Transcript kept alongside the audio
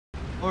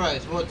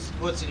Alright,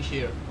 what's in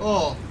here?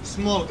 Oh,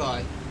 small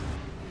guy.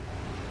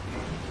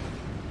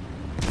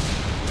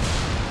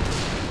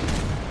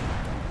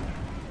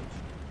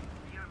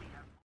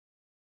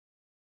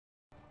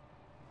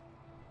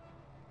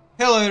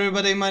 Hello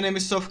everybody, my name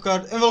is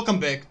Softcard and welcome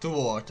back to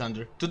War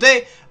Thunder.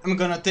 Today I'm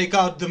gonna take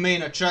out the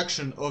main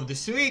attraction of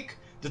this week,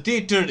 the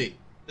T30.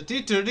 The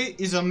T30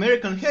 is an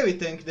American heavy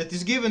tank that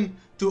is given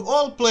to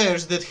all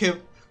players that have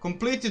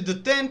completed the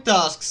 10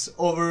 tasks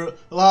over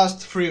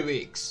last 3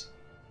 weeks.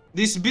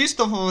 This beast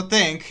of a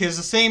tank has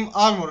the same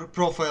armor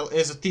profile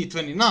as a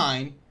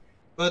T29,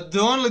 but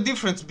the only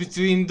difference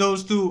between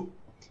those two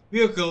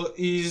vehicles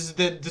is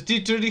that the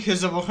T30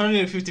 has a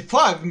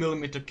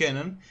 155mm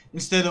cannon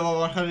instead of a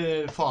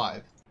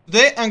 105.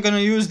 Today I'm gonna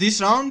use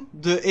this round,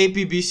 the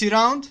APBC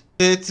round,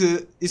 that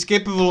is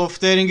capable of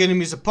tearing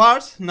enemies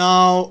apart.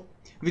 Now,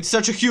 with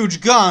such a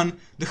huge gun,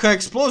 the high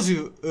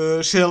explosive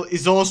shell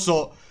is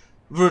also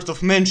worth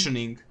of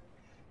mentioning.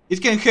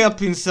 It can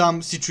help in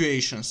some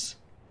situations.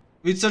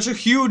 With such a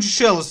huge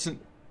shells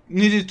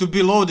needed to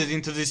be loaded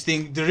into this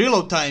thing, the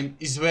reload time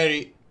is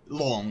very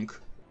long.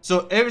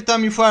 So every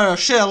time you fire a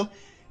shell,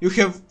 you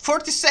have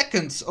 40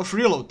 seconds of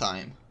reload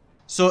time.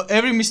 So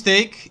every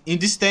mistake in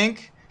this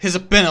tank has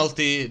a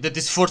penalty that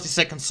is 40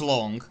 seconds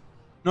long.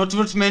 Not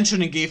worth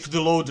mentioning if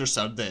the loaders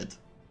are dead.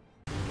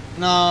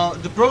 Now,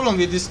 the problem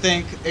with this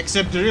tank,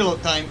 except the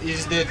reload time,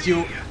 is that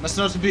you must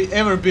not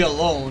ever be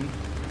alone.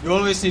 You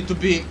always need to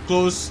be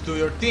close to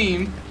your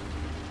team,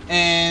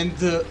 and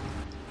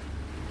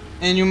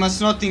you must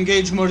not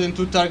engage more than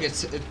 2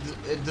 targets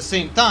at the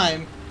same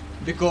time,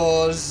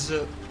 because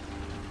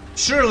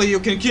surely you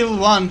can kill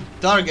one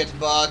target,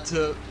 but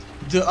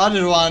the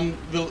other one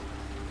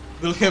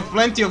will have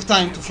plenty of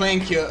time to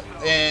flank you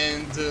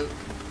and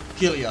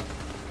kill you.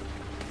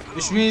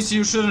 Which means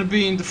you shouldn't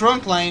be in the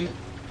front line.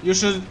 You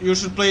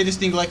should play this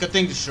thing like a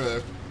tank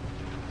destroyer.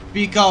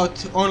 Peek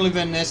out only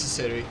when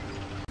necessary.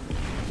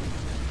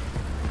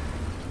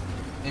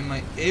 Am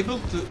I able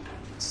to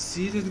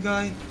see that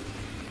guy?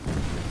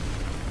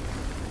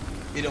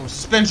 You know,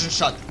 suspension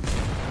shot.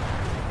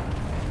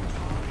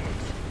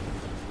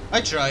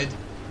 I tried.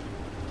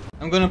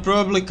 I'm gonna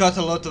probably cut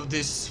a lot of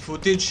this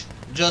footage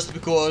just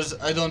because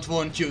I don't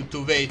want you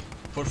to wait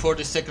for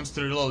 40 seconds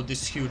to reload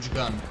this huge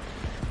gun.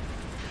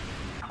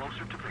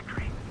 Closer to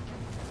victory.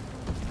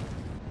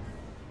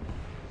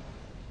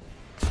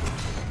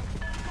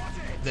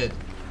 Dead.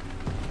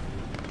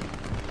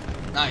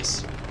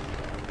 Nice.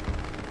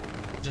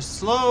 Just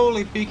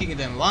slowly picking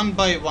them one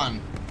by one,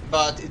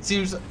 but it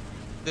seems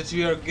that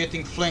we are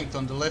getting flanked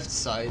on the left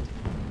side.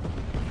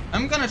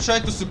 I'm gonna try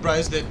to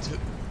surprise that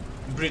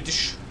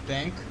British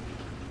tank,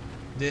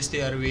 the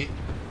STRV.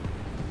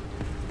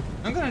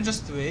 I'm gonna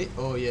just wait.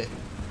 Oh yeah,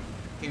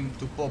 him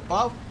to pop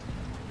out.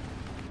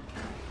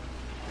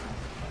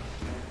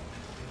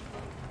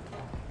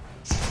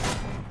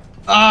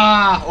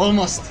 Ah,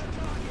 almost.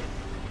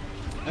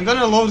 I'm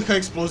gonna load high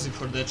explosive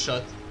for that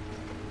shot.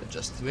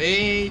 Just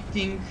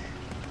waiting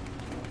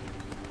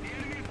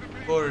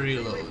for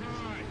reload.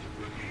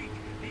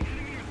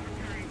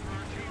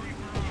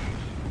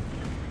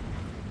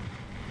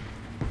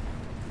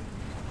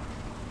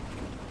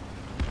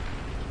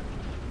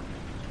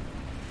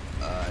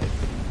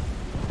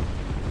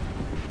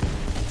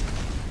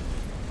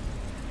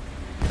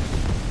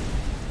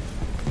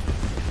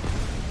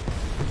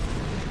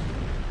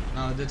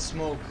 Now that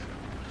smoke.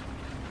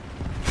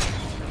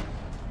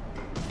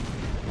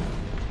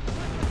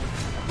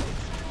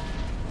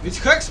 With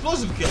high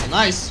explosive kill,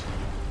 nice.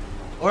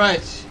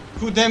 Alright,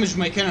 who damaged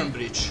my cannon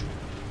breach?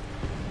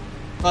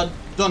 But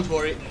don't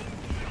worry,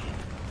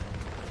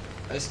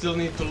 I still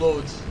need to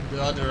load the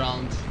other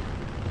round.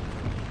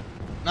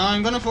 Now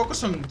I'm gonna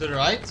focus on the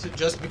right,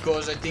 just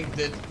because I think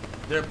that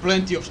there are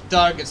plenty of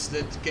targets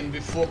that can be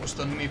focused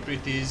on me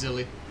pretty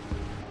easily.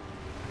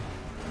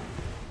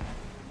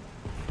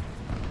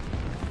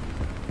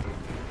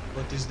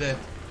 What is that?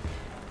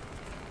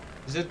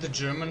 Is that the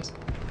German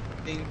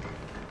thing?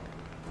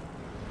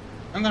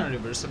 I'm gonna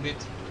reverse a bit.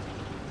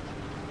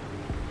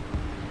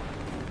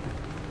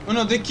 Oh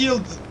no, they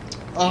killed...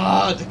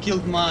 Ah, they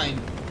killed mine.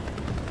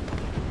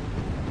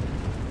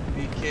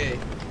 BK.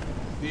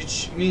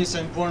 Which means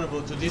I'm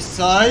vulnerable to this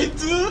side.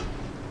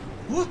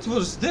 What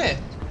was that?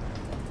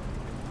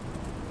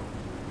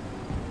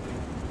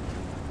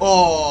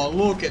 Oh,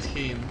 look at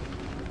him.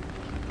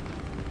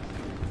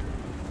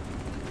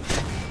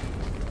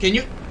 Can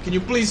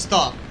you please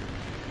stop?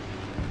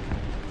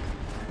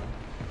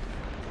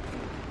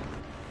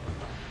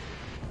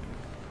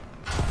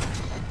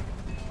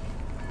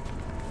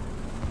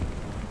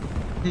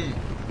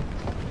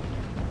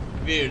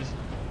 Weird.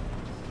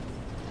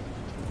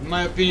 In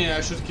my opinion,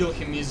 I should kill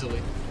him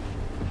easily.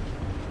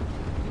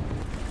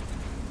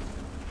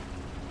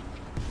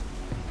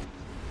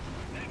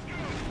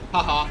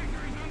 Haha.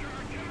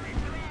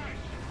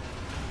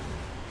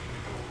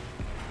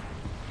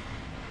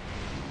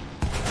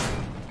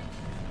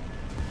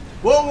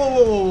 Whoa, whoa,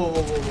 whoa, whoa,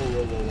 whoa, whoa, whoa,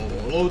 whoa, whoa,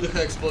 whoa, whoa. Load the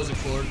high explosive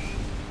for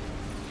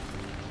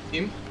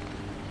him.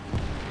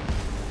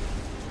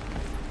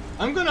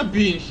 I'm gonna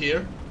be in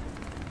here.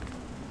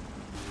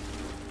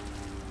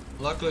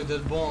 Luckily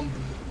that bomb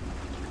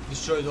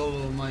destroyed all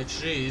of my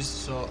trees,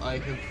 so I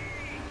have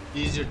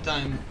easier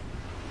time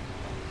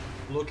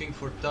looking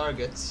for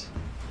targets.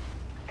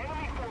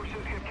 Enemy forces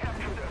have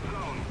captured that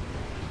zone.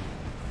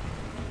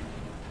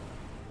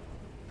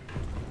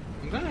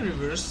 I'm gonna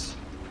reverse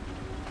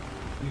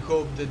and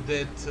hope that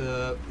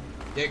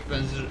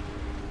Jagdpanzer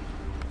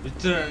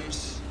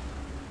returns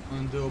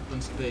on the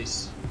open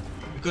space,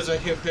 because I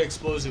have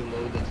explosive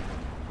loaded.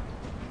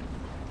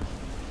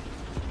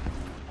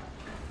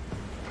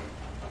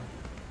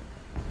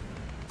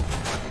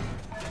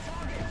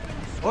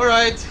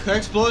 Alright,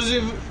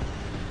 explosive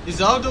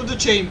is out of the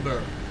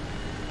chamber.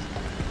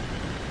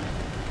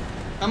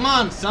 Come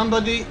on,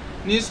 somebody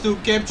needs to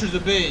capture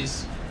the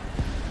base.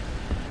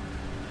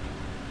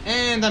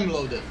 And I'm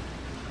loaded.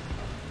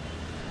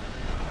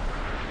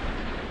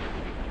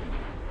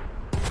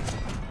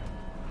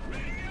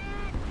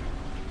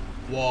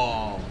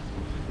 Wow.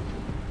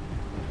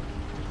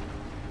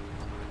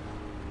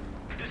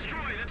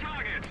 Destroy the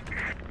target.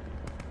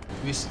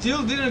 We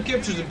still didn't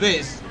capture the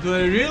base. Do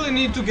I really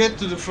need to get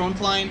to the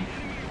front line?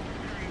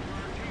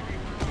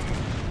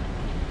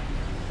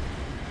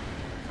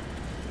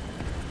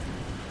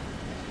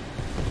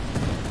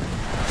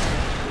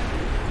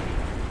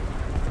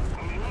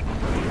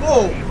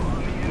 Whoa!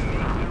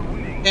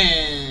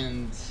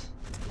 And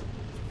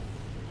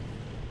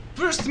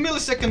first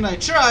millisecond I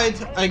tried,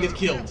 I get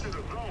killed.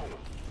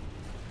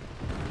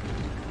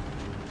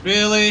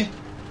 Really?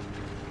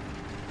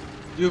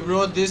 You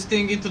brought this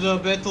thing into the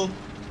battle?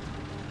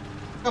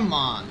 Come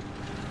on.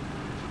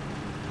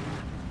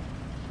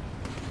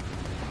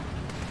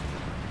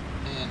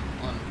 And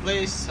on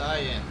place I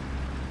am.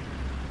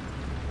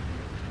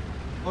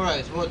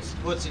 Alright,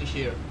 what's in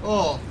here?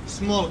 Oh,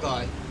 small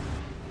guy.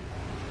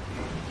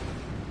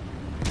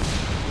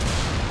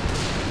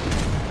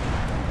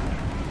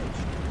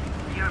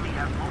 The enemy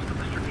has most of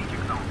the strategic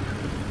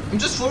zones. I'm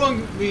just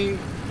following.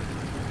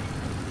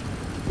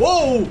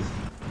 Whoa!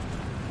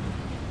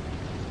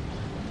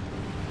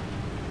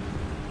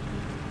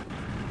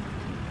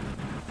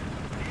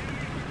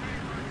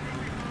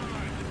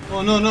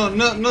 Oh no,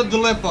 not the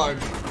leopard.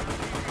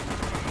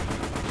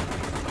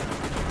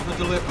 Not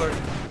the leopard.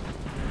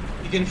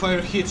 He can fire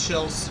heat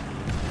shells.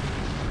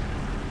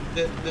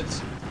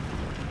 That's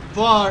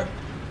far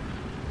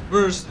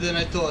worse than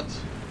I thought.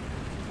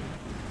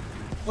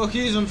 Oh,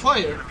 he is on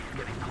fire.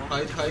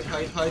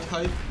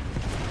 Hide.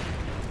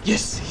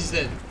 Yes, he's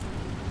dead.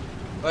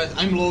 Alright,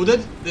 I'm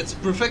loaded. That's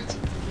perfect.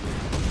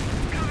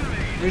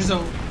 There's a...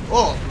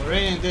 Oh,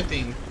 and that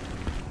thing.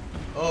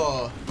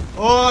 Oh,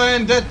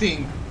 and that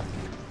thing.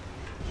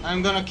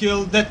 I'm gonna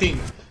kill that thing.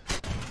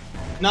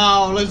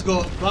 Now, let's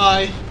go.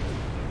 Bye.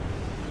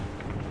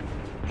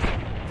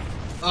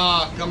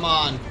 Ah, come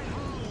on.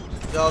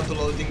 The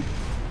auto-loading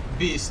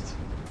beast.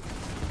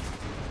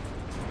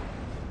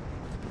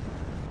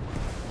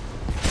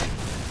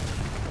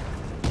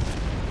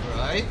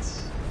 Alright.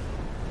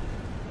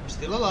 We're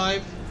still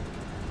alive.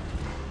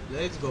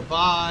 Let's go.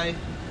 Bye.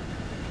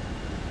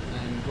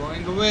 I'm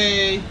going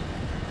away.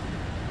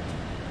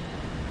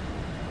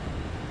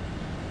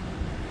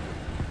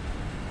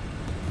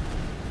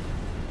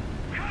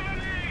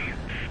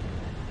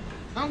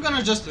 I'm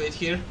gonna just wait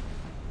here.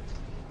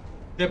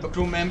 Grab a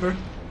crew member.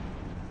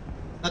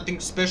 Nothing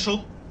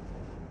special.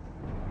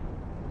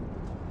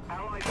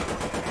 Allied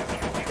forces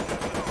have captured that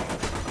zone.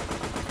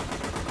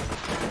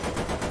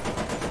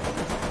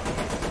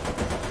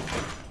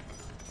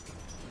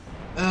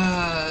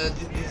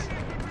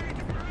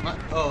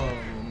 Oh,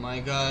 my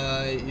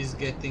guy is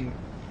getting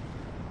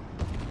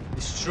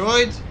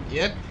destroyed.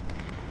 Yep.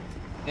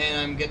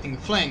 And I'm getting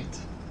flanked.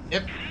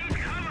 Yep.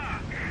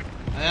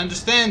 I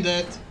understand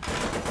that.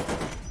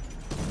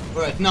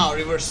 Alright, now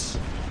reverse.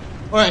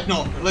 Alright,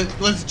 no,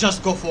 let's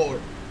just go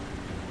forward.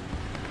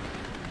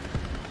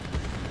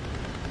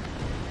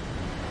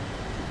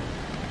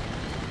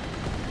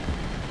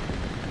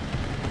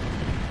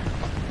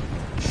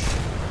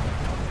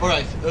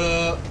 Alright,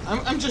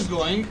 I'm just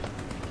going.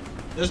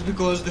 Just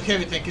because the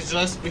heavy tank is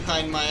just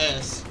behind my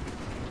ass.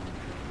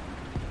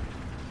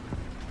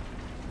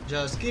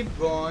 Just keep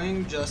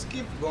going, just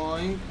keep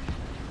going.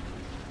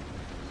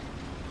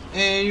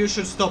 And you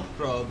should stop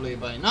probably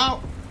by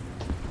now.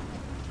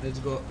 Let's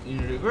go in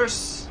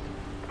reverse.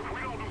 If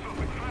we don't do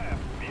something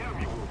fast, the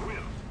enemy will win.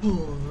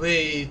 Oh,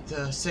 wait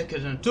a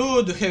second or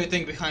two. The heavy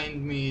tank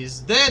behind me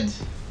is dead.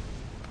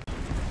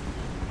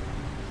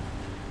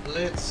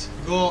 Let's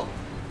go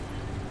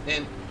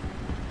and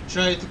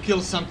try to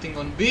kill something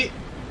on B.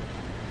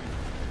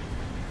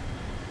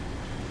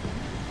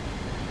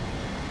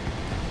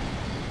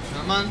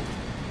 Come on,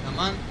 come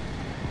on.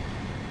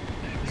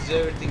 Is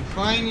everything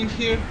fine in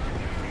here?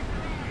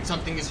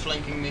 Something is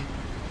flanking me.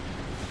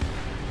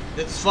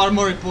 That's far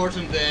more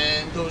important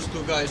than those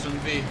two guys on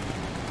B.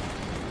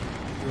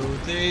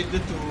 Rotate the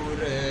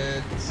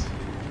turret.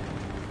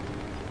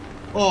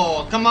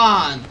 Oh, come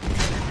on!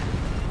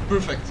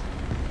 Perfect.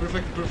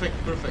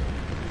 Perfect.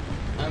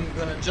 I'm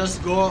gonna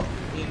just go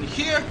in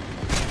here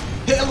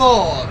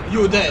Hello,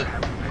 you dead.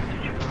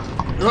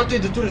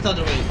 Rotate the turret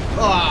other way.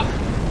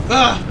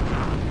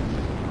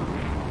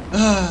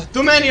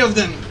 Too many of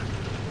them.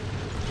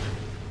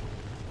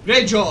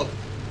 Great job.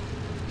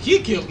 He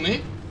killed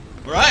me.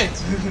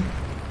 Right.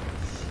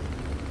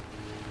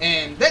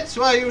 And that's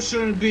why you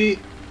shouldn't be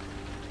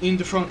in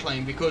the front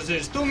line, because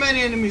there's too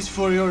many enemies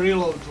for your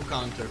reload to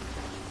counter.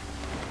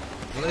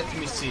 Let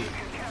me see.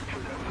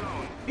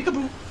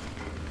 Peekaboo.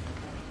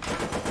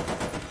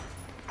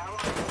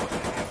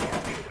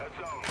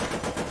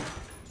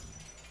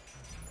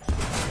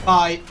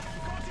 Bye.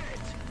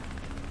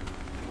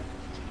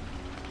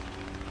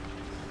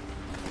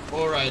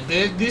 Alright,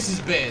 this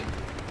is bad.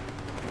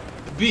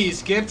 B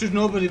is captured,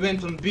 nobody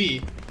went on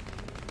B.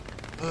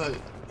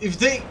 If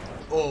they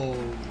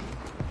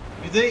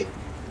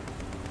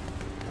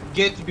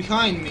get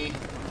behind me,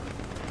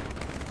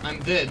 I'm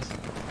dead.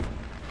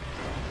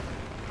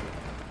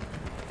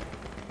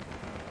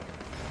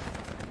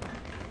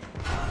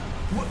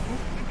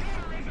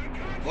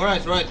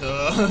 Alright, right,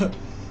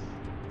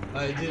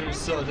 I didn't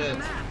saw that.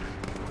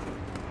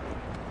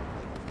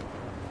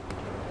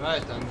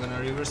 Right, I'm gonna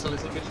reverse a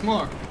little bit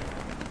more.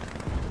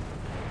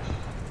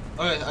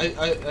 Alright,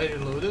 I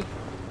reloaded.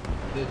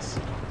 That's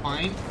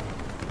fine.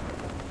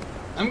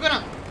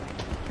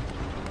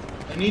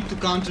 I need to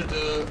counter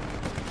the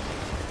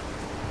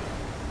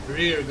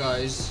rear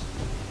guys.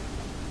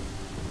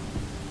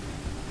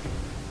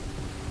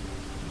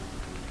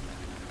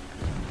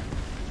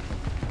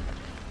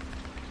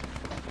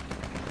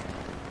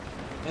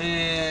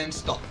 And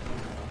stop.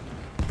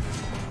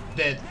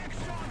 Dead.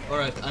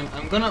 Alright,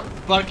 I'm gonna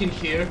park in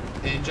here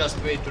and just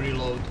wait to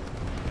reload.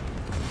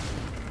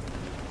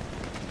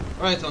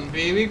 Alright, on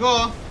B we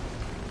go.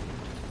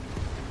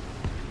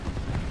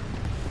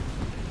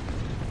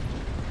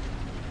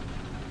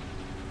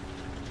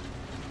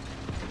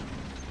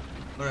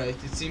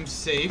 Alright, it seems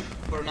safe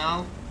for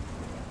now.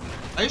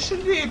 I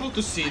should be able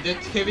to see that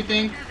heavy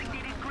tank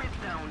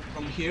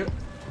from here.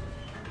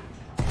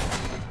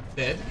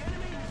 Dead.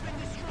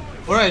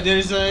 Alright, there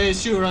is a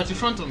SU right in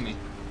front of me.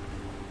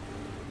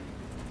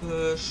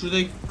 Should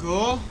I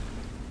go?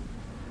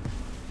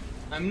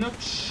 I'm not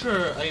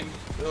sure.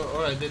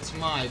 Alright, that's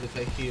my that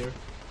I hear.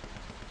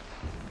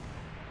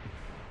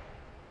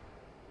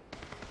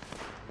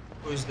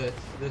 Who is that?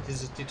 That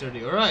is a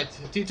T30. Alright,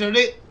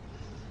 T30.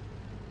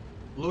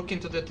 Look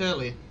into the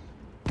telly.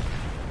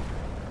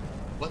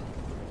 What?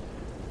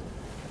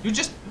 You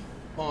just...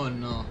 Oh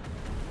no.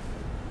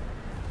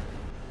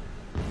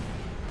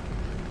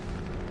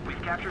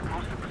 We've captured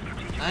most of the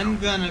strategic I'm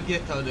gonna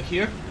get out of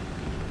here,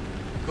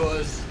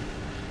 because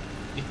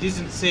it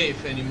isn't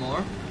safe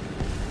anymore.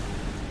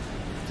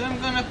 So I'm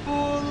gonna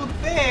pull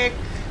back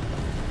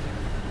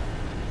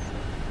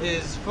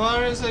as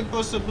far as I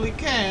possibly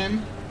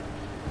can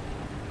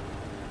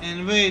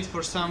and wait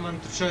for someone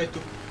to try to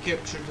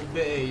capture the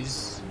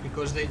base,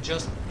 because they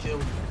just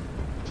killed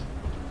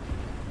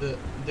that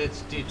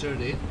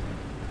T30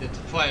 that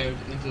fired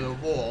into the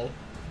wall.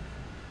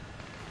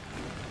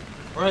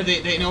 Or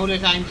they know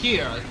that I'm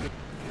here.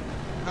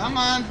 Come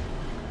on.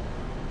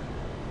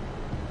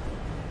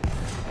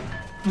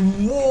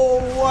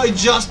 Whoa, I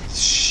just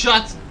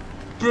shot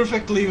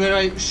perfectly where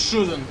I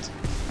shouldn't.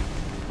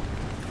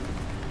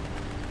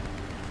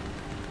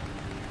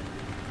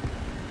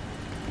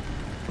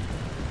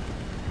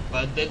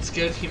 But that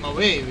scared him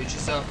away, which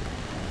is a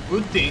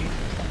good thing.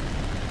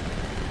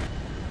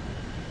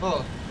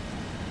 Oh,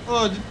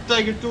 the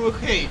Tiger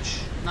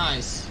 2H,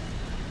 nice.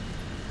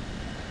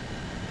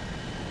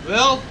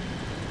 Well,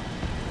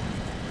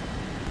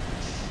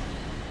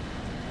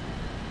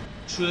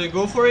 should I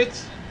go for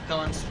it?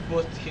 Come on,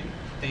 spot him.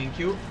 Thank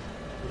you.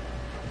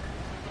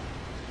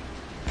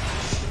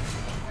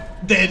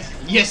 Dead.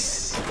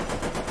 Yes.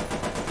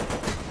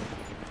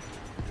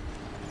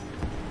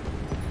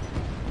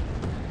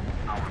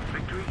 Our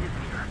victory is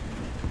here.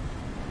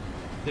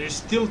 There's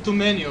still too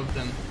many of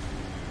them.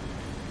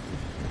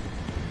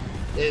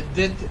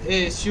 That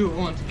ASU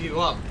won't give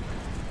up.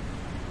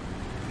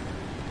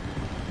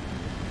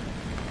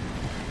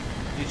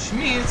 Which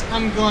means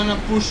I'm gonna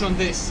push on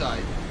this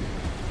side.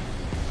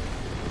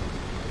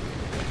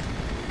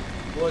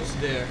 What's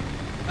there?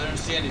 I don't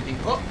see anything.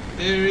 Oh,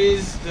 there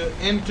is the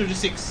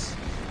M36.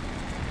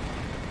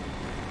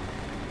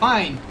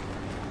 Fine.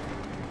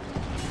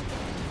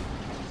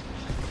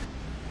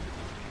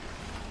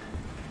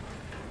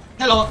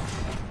 Hello.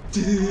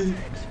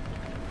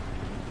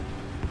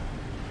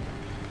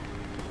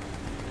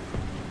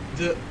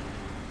 The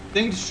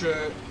tank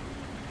destroyer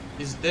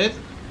is dead.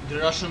 The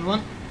Russian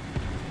one.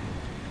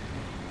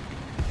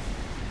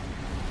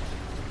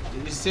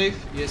 It is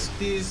safe. Yes,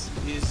 it is.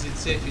 Is it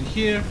safe in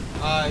here?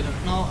 I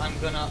don't know. I'm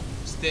gonna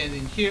stand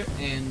in here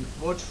and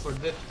watch for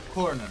that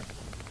corner.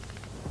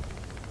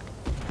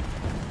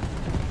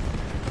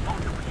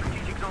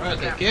 Alright,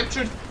 I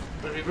captured.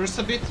 Reverse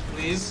a bit,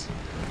 please.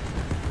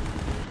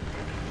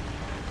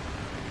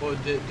 Oh,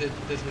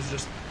 that was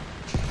just...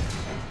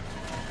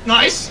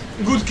 Nice!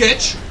 Good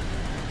catch!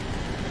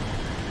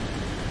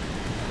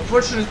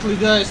 Unfortunately,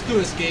 the IS-2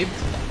 escaped.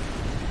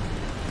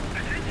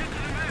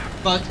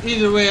 But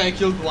either way, I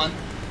killed one.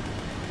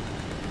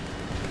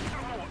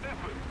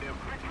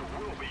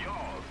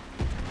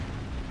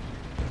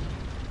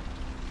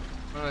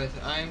 Alright,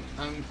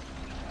 I'm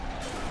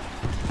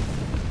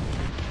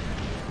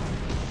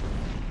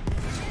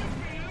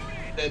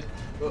that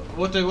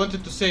what I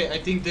wanted to say, I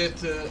think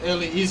that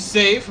Ellie is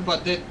safe,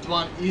 but that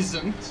one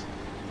isn't.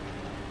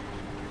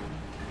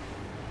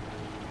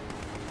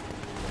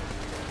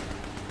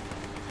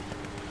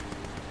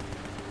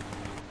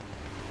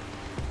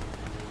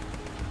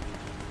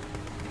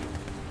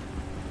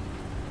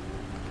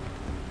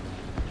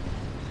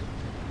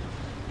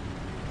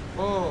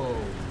 Oh,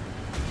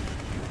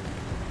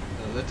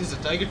 that is a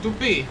Tiger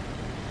 2P.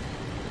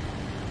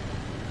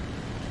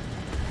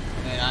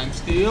 And I'm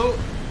still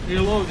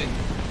reloading.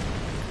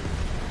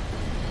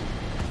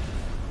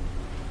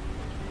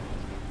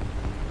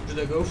 Should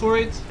I go for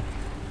it?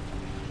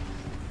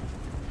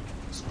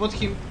 Spot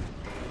him.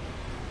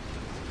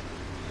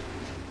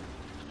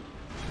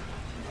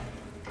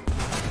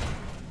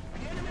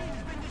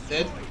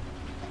 Dead.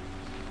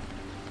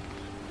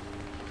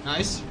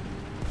 Nice.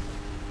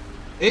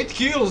 8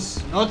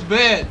 kills, not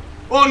bad.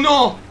 Oh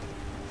no!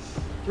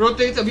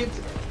 Rotate a bit.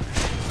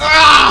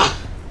 Ah!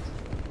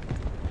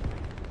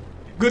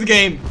 Good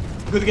game.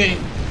 Good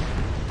game.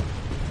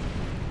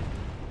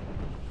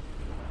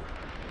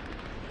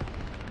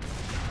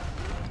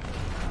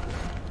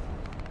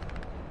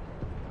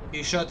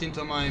 He shot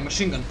into my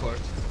machine gun port.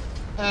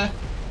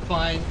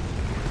 Fine.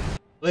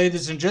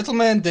 Ladies and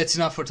gentlemen, that's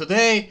enough for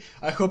today.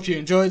 I hope you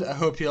enjoyed, I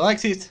hope you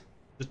liked it.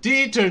 The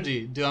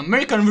T30, the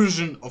American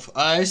version of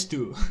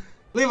IS-2.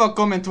 Leave a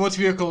comment what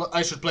vehicle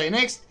I should play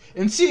next,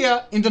 and see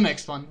ya in the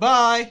next one.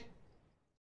 Bye!